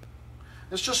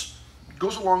 It just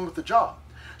goes along with the job.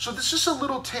 So this is a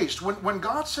little taste. When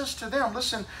God says to them,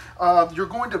 listen,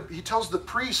 he tells the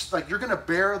priest, like, you're going to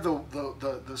bear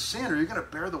the sin, or you're going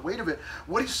to bear the weight of it.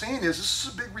 What he's saying is, this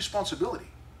is a big responsibility.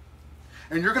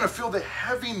 And you're going to feel the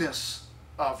heaviness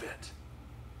of it.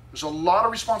 There's a lot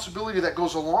of responsibility that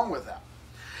goes along with that.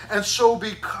 And so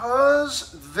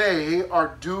because they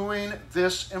are doing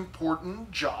this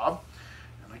important job,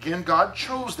 and again, God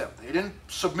chose them. They didn't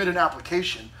submit an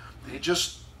application.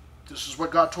 This is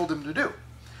what God told them to do.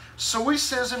 So he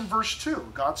says in verse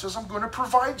 2, God says, I'm going to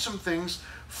provide some things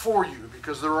for you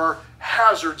because there are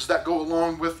hazards that go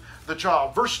along with the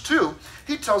job. Verse 2,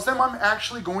 he tells them, I'm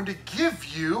actually going to give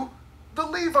you the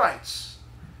Levites.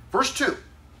 Verse 2,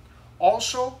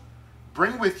 also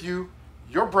bring with you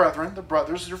your brethren, the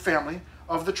brothers, your family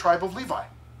of the tribe of Levi,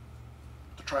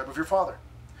 the tribe of your father,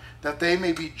 that they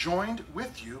may be joined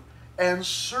with you and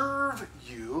serve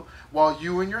you while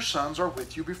you and your sons are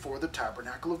with you before the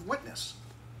tabernacle of witness.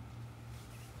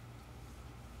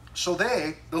 So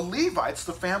the Levites,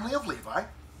 the family of Levi,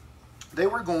 they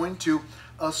were going to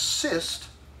assist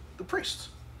the priests.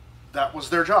 That was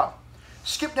their job.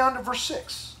 Skip down to verse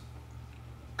 6.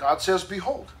 God says,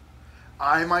 behold,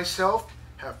 I myself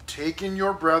have taken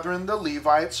your brethren, the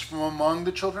Levites, from among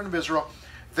the children of Israel.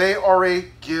 They are a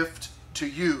gift to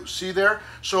you. See there?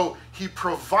 So he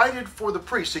provided for the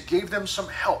priests. He gave them some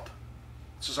help.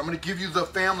 He says, I'm going to give you the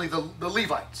family, the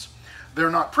Levites.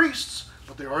 They're not priests,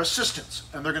 but they are assistants,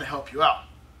 and they're going to help you out.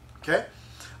 Okay?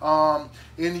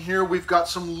 In here, we've got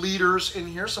some leaders in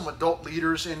here, some adult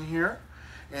leaders in here.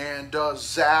 And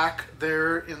Zach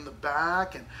there in the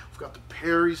back, and we've got the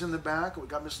Perrys in the back, and we've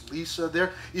got Miss Lisa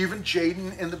there. Even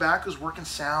Jaden in the back who's working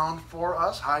sound for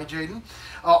us. Hi, Jaden.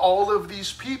 All of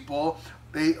these people,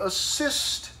 they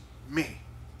assist me.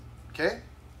 Okay?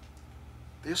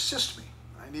 They assist me.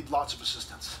 I need lots of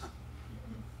assistance.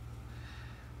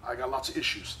 I got lots of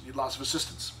issues. Need lots of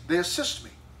assistance. They assist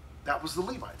me. That was the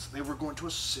Levites. They were going to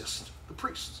assist the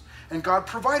priests. And God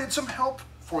provided some help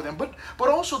for them. But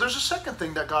also there's a second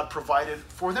thing that God provided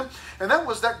for them, and that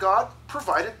was that God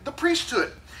provided the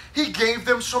priesthood. He gave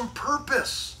them some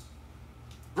purpose.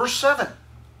 Verse 7,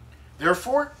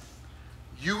 therefore,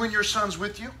 you and your sons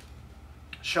with you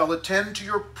shall attend to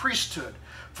your priesthood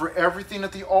for everything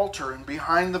at the altar and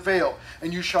behind the veil,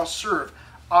 and you shall serve.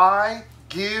 I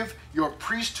give your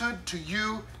priesthood to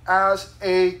you as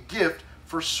a gift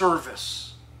for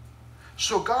service.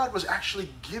 So God was actually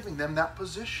giving them that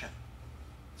position.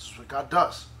 This is what God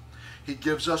does. He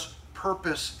gives us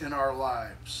purpose in our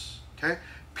lives. Okay?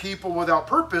 People without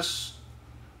purpose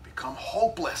become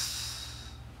hopeless.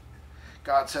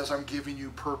 God says, I'm giving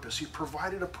you purpose. He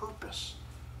provided a purpose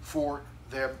for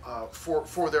them,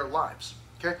 for their lives.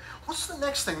 Okay? What's the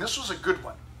next thing? This was a good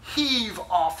one. Heave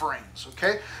offerings.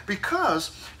 Okay?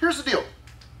 Because here's the deal.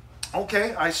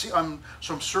 Okay, I'm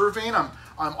serving, I'm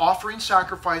offering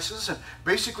sacrifices, and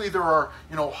basically there are,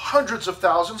 hundreds of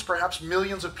thousands, perhaps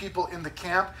millions of people in the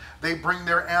camp. They bring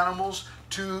their animals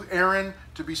to Aaron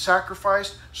to be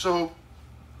sacrificed. So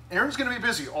Aaron's going to be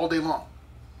busy all day long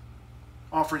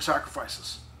offering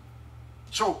sacrifices.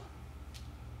 So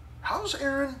how's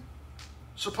Aaron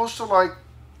supposed to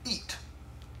eat?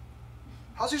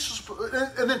 How's he supposed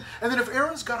and then if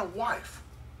Aaron's got a wife,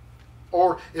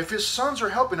 or if his sons are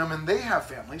helping him and they have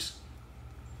families,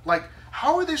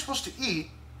 how are they supposed to eat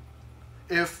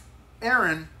if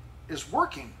Aaron is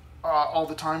working all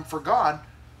the time for God,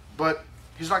 but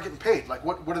he's not getting paid? How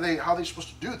are they supposed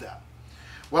to do that?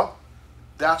 Well,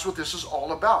 that's what this is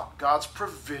all about. God's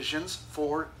provisions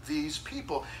for these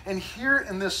people. And here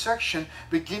in this section,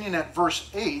 beginning at verse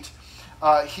 8,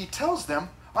 he tells them,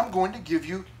 I'm going to give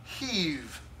you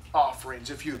heave offerings.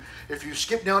 If you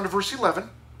skip down to verse 11,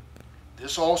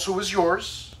 this also is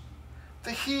yours, the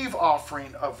heave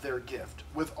offering of their gift,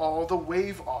 with all the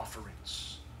wave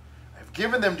offerings. I have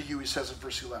given them to you, he says in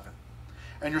verse 11,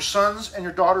 and your sons and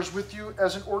your daughters with you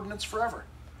as an ordinance forever.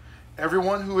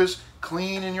 Everyone who is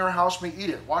clean in your house may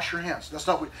eat it. Wash your hands. That's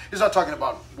not what he's not talking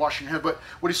about, washing your hands, but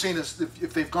what he's saying is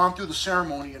if they've gone through the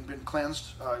ceremony and been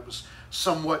cleansed, it was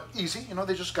somewhat easy.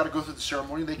 They just got to go through the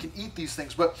ceremony. They can eat these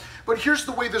things. But here's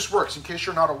the way this works, in case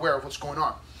you're not aware of what's going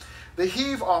on. The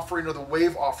heave offering or the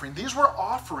wave offering, these were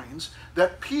offerings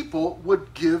that people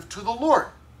would give to the Lord.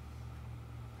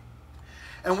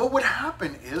 And what would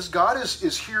happen is God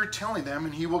is here telling them,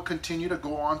 and he will continue to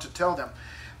go on to tell them,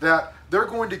 that they're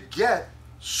going to get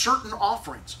certain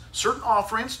offerings. Certain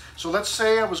offerings. So let's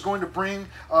say I was going to bring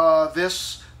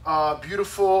this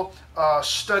beautiful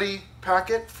study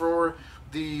packet for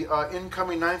the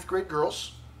incoming 9th grade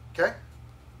girls. Okay?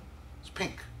 It's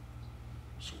pink.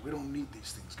 So we don't need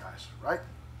these things, guys, right?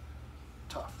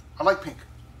 Tough. I like pink.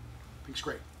 Pink's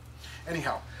great.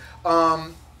 Anyhow,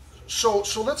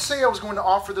 so let's say I was going to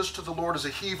offer this to the Lord as a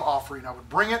heave offering. I would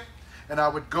bring it, and I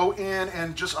would go in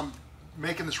and I'm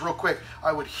making this real quick.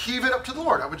 I would heave it up to the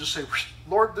Lord. I would just say,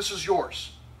 Lord, this is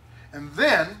yours. And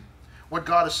then what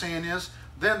God is saying is,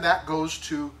 then that goes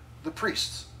to the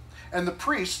priests. And the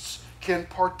priests can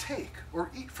partake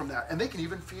or eat from that, and they can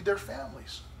even feed their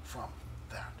families from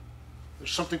that.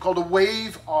 There's something called a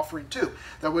wave offering too,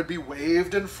 that would be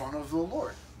waved in front of the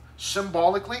Lord,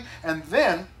 symbolically, and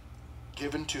then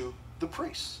given to the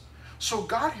priests. So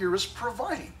God here is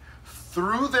providing.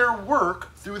 Through their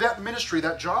work, through that ministry,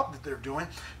 that job that they're doing,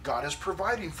 God is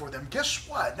providing for them. Guess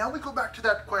what? Now we go back to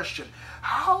that question.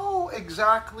 How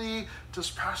exactly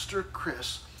does Pastor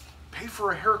Chris pay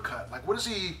for a haircut? Does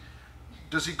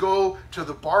he go to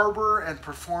the barber and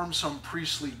perform some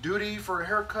priestly duty for a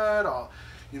haircut? I'll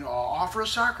offer a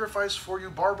sacrifice for you,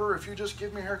 barber, if you just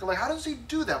give me a haircut. How does he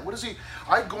do that?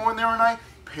 I go in there and I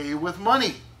pay with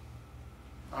money.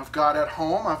 I've got at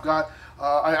home,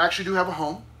 I actually do have a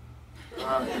home.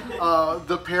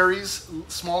 The Perry's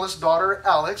smallest daughter,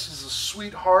 Alex, is a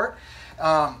sweetheart.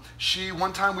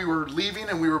 One time we were leaving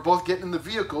and we were both getting in the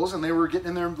vehicles, and they were getting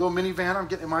in their little minivan. I'm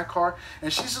getting in my car,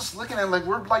 and she's just looking at me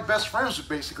we're like best friends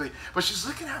basically. But she's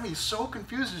looking at me so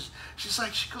confused. She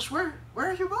goes, where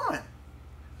are you going?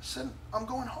 I said, I'm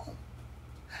going home.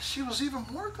 And she was even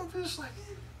more confused,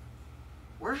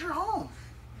 where's your home?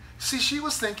 See, she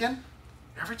was thinking,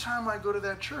 every time I go to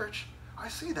that church, I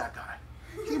see that guy.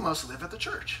 He must live at the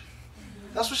church.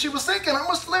 That's what she was thinking. I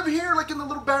must live here, in the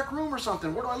little back room or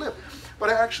something. Where do I live? But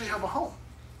I actually have a home.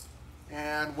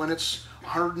 And when it's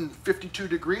 152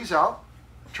 degrees out,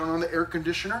 I turn on the air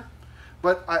conditioner.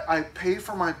 But I pay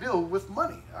for my bill with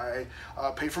money. I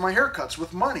pay for my haircuts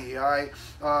with money. When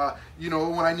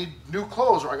I need new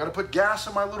clothes or I got to put gas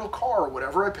in my little car or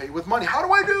whatever, I pay with money. How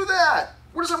do I do that?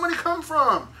 Where does that money come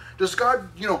from? Does God,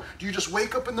 do you just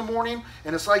wake up in the morning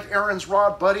and it's like Aaron's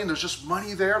rod budding, there's just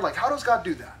money there? Like, how does God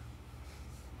do that?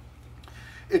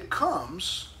 It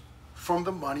comes from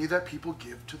the money that people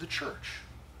give to the church.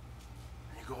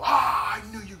 And you go, I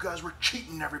knew you guys were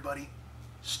cheating everybody,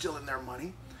 stealing their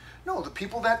money. No, the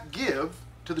people that give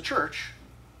to the church,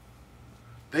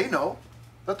 they know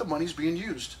that the money's being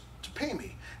used to pay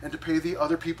me and to pay the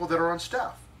other people that are on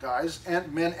staff, guys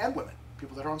and men and women,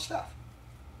 people that are on staff.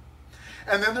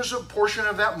 And then there's a portion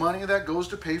of that money that goes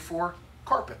to pay for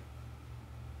carpet,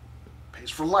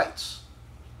 pays for lights,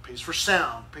 pays for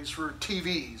sound, pays for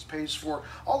TVs, pays for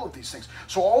all of these things.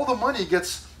 So all the money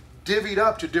gets divvied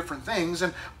up to different things,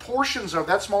 and portions of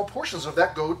that, small portions of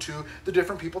that, go to the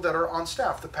different people that are on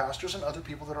staff, the pastors and other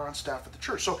people that are on staff at the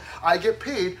church. So I get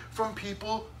paid from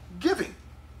people giving.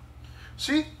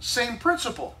 See, same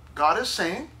principle. God is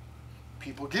saying,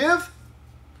 people give,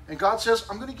 and God says,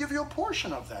 I'm going to give you a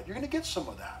portion of that. You're going to get some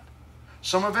of that.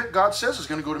 Some of it, God says, is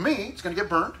going to go to me. It's going to get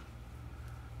burned.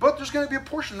 But there's going to be a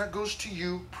portion that goes to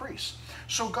you, priests.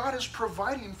 So God is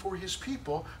providing for his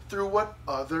people through what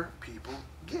other people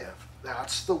give.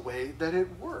 That's the way that it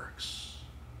works.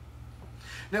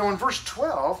 Now in verse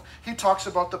 12, he talks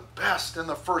about the best and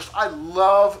the first. I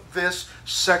love this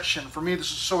section. For me,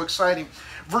 this is so exciting.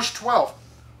 Verse 12,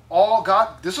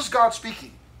 this is God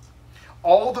speaking.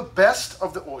 All the best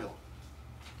of the oil,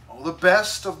 all the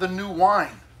best of the new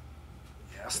wine.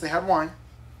 Yes, they had wine.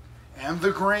 And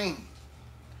the grain.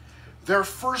 Their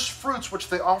first fruits, which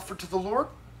they offered to the Lord,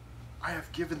 I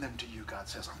have given them to you, God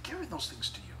says. I'm giving those things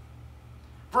to you.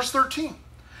 Verse 13,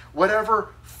 whatever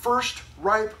first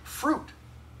ripe fruit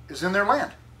is in their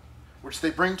land, which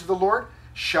they bring to the Lord,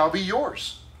 shall be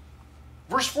yours.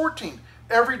 Verse 14,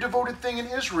 every devoted thing in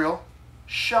Israel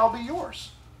shall be yours.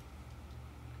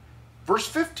 Verse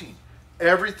 15,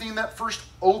 everything that first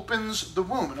opens the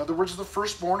womb, in other words, the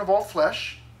firstborn of all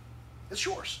flesh, is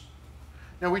yours.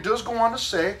 Now, he does go on to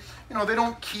say, they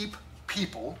don't keep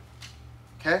people,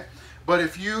 okay? But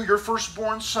if your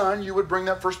firstborn son, you would bring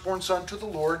that firstborn son to the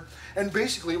Lord, and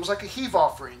basically it was like a heave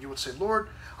offering. You would say, Lord,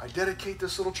 I dedicate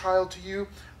this little child to you,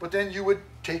 but then you would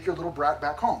take your little brat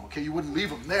back home, okay? You wouldn't leave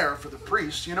him there for the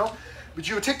priest, but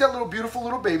you would take that little beautiful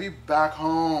little baby back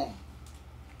home.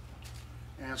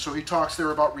 And so he talks there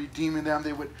about redeeming them.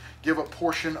 They would give a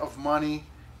portion of money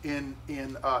in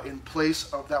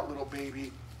place of that little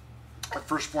baby, a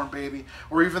firstborn baby.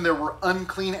 Or even there were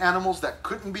unclean animals that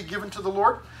couldn't be given to the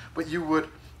Lord, but you would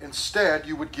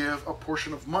give a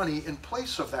portion of money in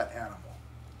place of that animal.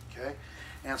 Okay?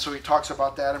 And so he talks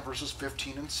about that in verses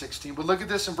 15 and 16. But look at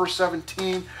this in verse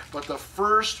 17. But the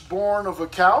firstborn of a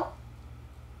cow,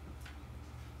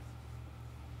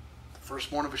 the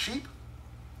firstborn of a sheep,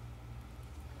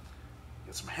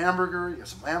 get some hamburger, you get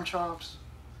some lamb chops,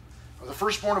 or the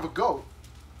firstborn of a goat,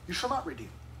 you shall not redeem.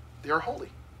 They are holy.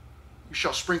 You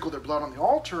shall sprinkle their blood on the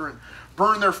altar and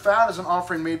burn their fat as an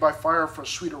offering made by fire for a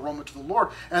sweet aroma to the Lord,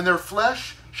 and their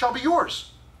flesh shall be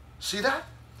yours. See that?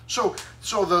 So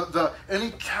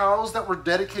any cows that were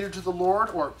dedicated to the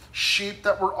Lord, or sheep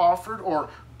that were offered, or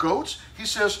goats, he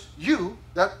says,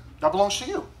 that belongs to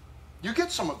you. You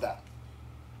get some of that.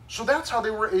 So that's how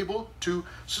they were able to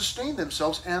sustain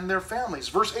themselves and their families.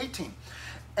 Verse 18,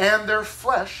 and their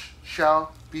flesh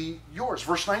shall be yours.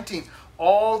 Verse 19,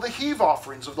 all the heave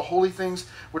offerings of the holy things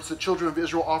which the children of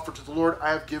Israel offered to the Lord,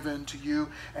 I have given to you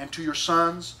and to your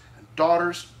sons and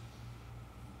daughters.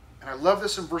 And I love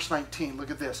this in verse 19. Look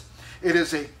at this. It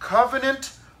is a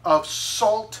covenant of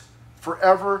salt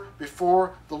forever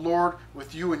before the Lord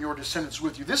with you and your descendants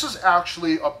with you. This is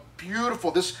actually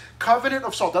this covenant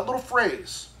of salt, that little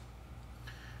phrase.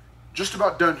 Just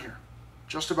about done here.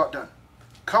 Just about done.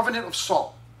 Covenant of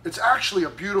salt. It's actually a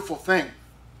beautiful thing.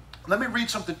 Let me read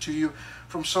something to you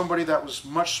from somebody that was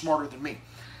much smarter than me.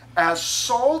 As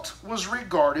salt was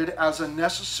regarded as a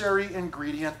necessary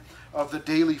ingredient of the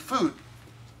daily food,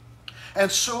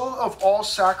 and so of all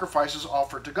sacrifices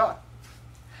offered to God,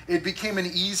 it became an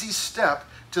easy step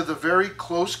to the very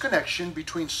close connection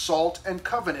between salt and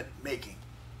covenant making.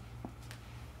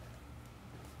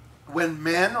 When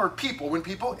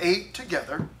people ate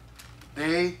together,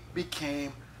 they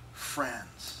became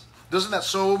friends. Doesn't that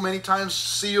so many times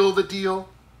seal the deal?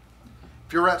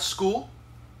 If you're at school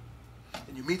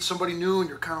and you meet somebody new and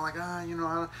you're kind of like,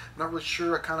 I'm not really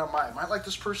sure. I might like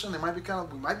this person. We might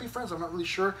be friends. I'm not really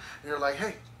sure. And you're like,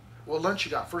 hey, what lunch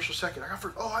you got, first or second? I got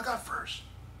first. Oh, I got first.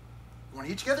 You want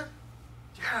to eat together?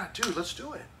 Yeah, dude, let's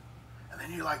do it. And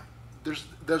then you're like,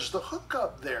 there's the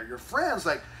hookup there. You're friends,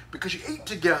 like, because you ate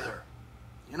together.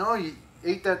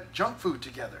 ate that junk food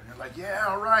together. And you're like, yeah,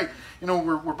 all right. You know,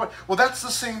 well, that's the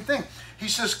same thing. He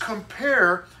says,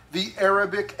 compare the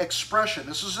Arabic expression.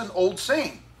 This is an old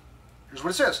saying. Here's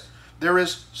what it says. There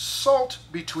is salt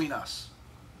between us.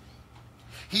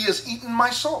 He has eaten my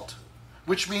salt,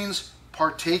 which means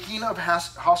partaking of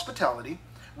hospitality,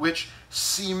 which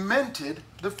cemented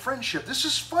the friendship. This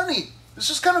is funny. This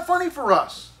is kind of funny for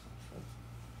us.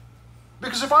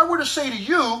 Because if I were to say to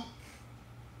you,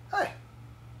 hey,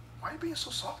 why are you being so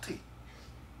salty?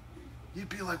 You'd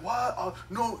be like, what? Oh,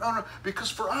 no. Because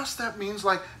for us, that means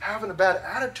like having a bad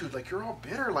attitude. Like you're all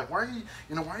bitter. Like, why are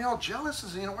you all jealous?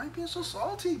 Why are you being so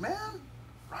salty, man?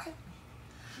 Right?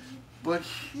 But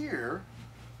here,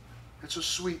 it's a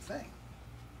sweet thing.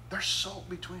 There's salt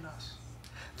between us.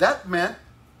 That meant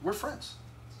we're friends.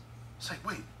 It's like,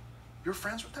 wait, you're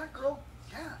friends with that girl?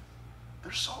 Yeah.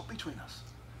 There's salt between us.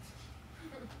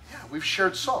 Yeah, we've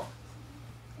shared salt.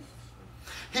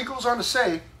 He goes on to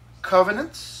say,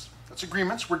 covenants, that's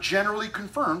agreements, were generally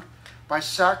confirmed by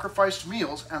sacrificed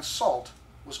meals, and salt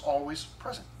was always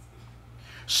present.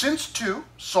 Since, too,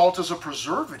 salt is a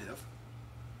preservative,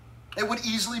 it would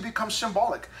easily become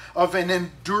symbolic of an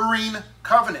enduring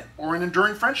covenant or an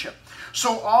enduring friendship.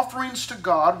 So offerings to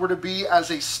God were to be as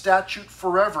a statute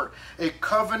forever, a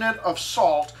covenant of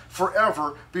salt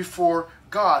forever before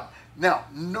God. Now,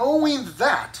 knowing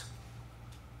that,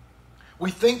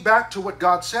 we think back to what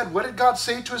God said. What did God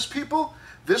say to his people?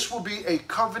 This will be a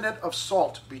covenant of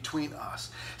salt between us.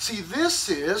 See, this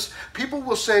is, people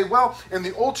will say, well, in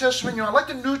the Old Testament, I like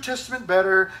the New Testament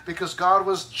better because God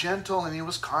was gentle and he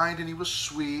was kind and he was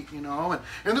sweet, And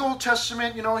in the Old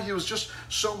Testament, he was just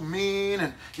so mean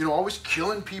and, always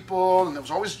killing people and there was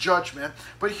always judgment.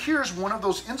 But here's one of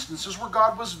those instances where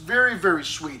God was very, very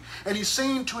sweet. And he's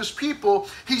saying to his people,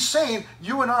 he's saying,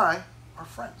 you and I are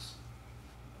friends.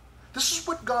 This is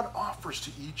what God offers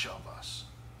to each of us.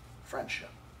 Friendship.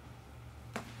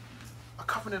 A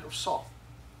covenant of salt.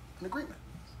 An agreement.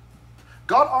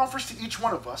 God offers to each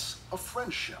one of us a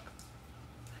friendship.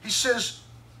 He says,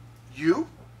 you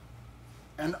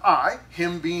and I,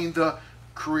 him being the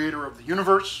creator of the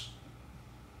universe,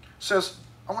 says,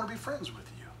 I want to be friends with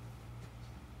you.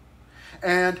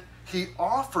 And he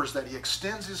offers that. He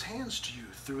extends his hands to you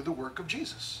through the work of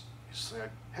Jesus. He's like,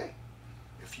 hey,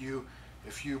 if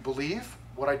you believe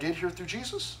what I did here through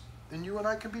Jesus, then you and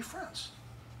I can be friends.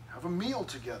 Have a meal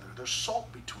together. There's salt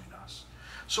between us.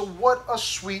 So what a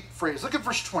sweet phrase. Look at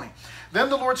verse 20. Then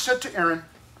the Lord said to Aaron,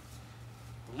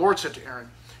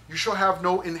 you shall have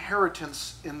no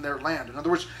inheritance in their land. In other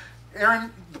words,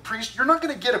 Aaron, the priest, you're not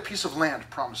going to get a piece of land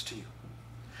promised to you.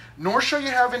 Nor shall you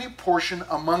have any portion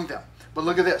among them. But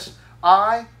look at this.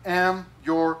 I am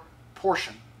your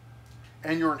portion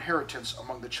and your inheritance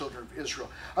among the children of Israel.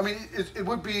 I mean, it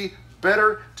would be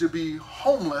better to be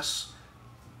homeless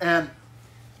and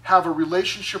have a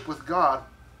relationship with God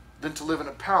than to live in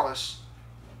a palace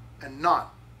and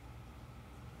not.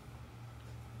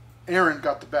 Aaron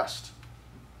got the best.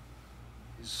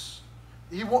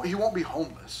 He won't be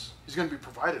homeless. He's going to be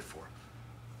provided for.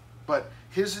 But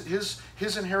his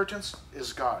inheritance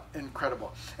is God.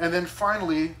 Incredible. And then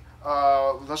finally,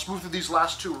 let's move through these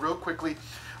last two real quickly.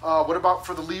 What about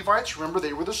for the Levites? Remember,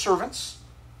 they were the servants.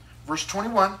 Verse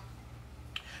 21.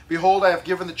 Behold, I have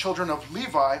given the children of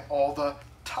Levi all the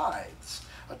tithes.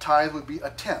 A tithe would be a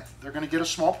tenth. They're going to get a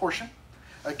small portion.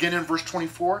 Again in verse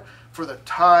 24, for the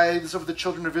tithes of the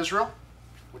children of Israel,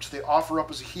 which they offer up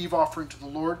as a heave offering to the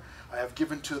Lord, I have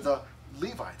given to the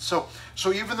Levites. So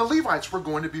even the Levites were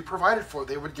going to be provided for.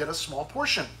 They would get a small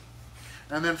portion.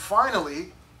 And then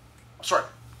finally,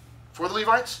 for the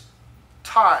Levites,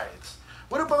 tithes.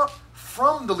 What about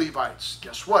from the Levites?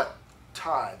 Guess what?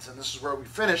 Tithes. And this is where we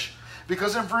finish.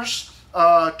 Because in verse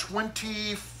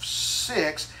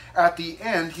 26, at the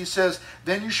end, he says,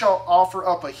 then you shall offer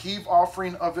up a heave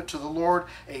offering of it to the Lord,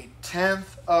 a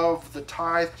tenth of the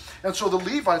tithe. And so the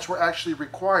Levites were actually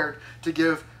required to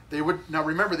give, now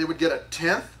remember, they would get a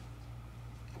tenth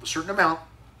of a certain amount.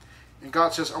 And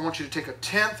God says, I want you to take a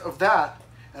tenth of that,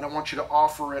 and I want you to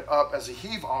offer it up as a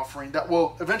heave offering that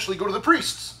will eventually go to the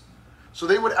priests. So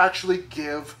they would actually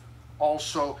give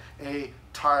also a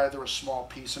tithe or a small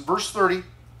piece. In verse 30,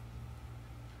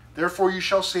 therefore you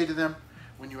shall say to them,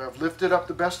 when you have lifted up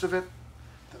the best of it,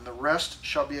 then the rest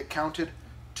shall be accounted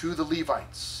to the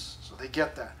Levites. So they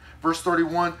get that. Verse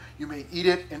 31, you may eat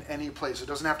it in any place. It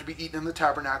doesn't have to be eaten in the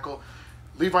tabernacle.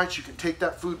 Levites, you can take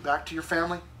that food back to your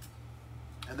family,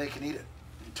 and they can eat it.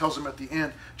 He tells them at the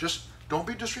end, just don't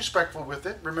be disrespectful with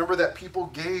it. Remember that people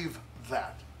gave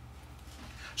that.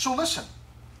 So listen,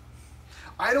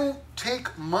 I don't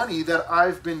take money that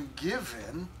I've been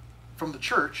given from the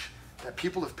church that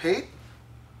people have paid,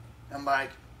 and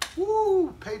like,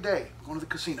 woo, payday, I'm going to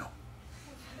the casino.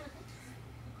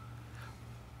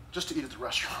 Just to eat at the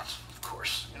restaurants, of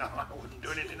course. You know, I wouldn't do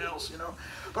anything else, you know.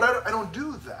 But I don't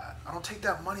do that. I don't take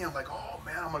that money. I'm like, oh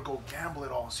man, I'm gonna go gamble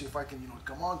it all and see if I can, you know,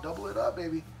 come on, double it up,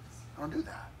 baby. I don't do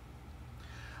that.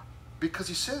 Because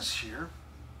he says here,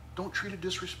 don't treat it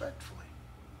disrespectfully.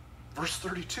 Verse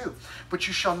 32, but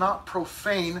you shall not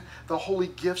profane the holy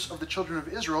gifts of the children of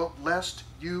Israel, lest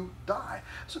you die.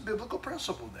 It's a biblical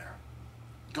principle there.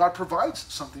 God provides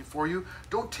something for you.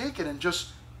 Don't take it and just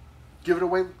give it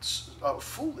away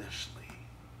foolishly.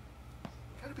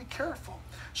 Got to be careful.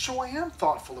 So I am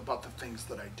thoughtful about the things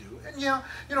that I do. And yeah,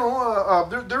 you know,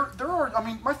 there are, I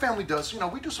mean, my family does, you know,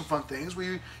 we do some fun things. We,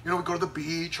 you know, we go to the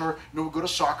beach, or, you know, we go to a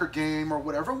soccer game or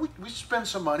whatever. We spend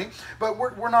some money, but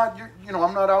we're not, you know,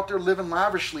 I'm not out there living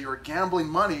lavishly or gambling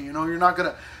money. You know, you're not going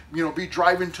to, you know, be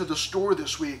driving to the store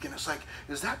this week. And it's like,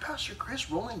 is that Pastor Chris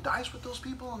rolling dice with those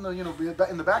people in the, you know,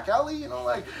 in the back alley? You know,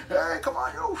 like, hey, come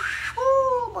on, you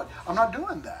know, I'm not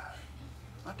doing that.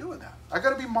 Not doing that. I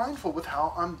got to be mindful with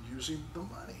how I'm using the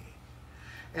money.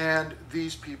 And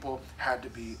these people had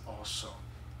to be also.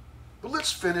 But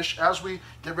let's finish as we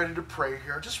get ready to pray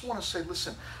here. I just want to say,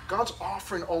 listen, God's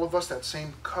offering all of us that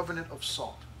same covenant of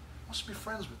salt. He wants to be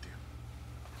friends with you.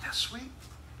 Isn't that sweet?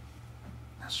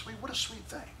 Isn't that sweet? What a sweet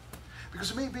thing.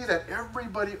 Because it may be that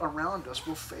everybody around us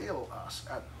will fail us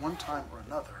at one time or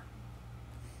another.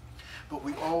 But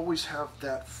we always have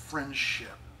that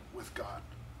friendship with God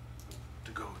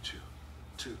to go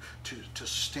to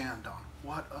stand on.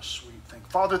 What a sweet thing.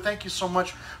 Father, thank you so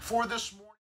much for this morning.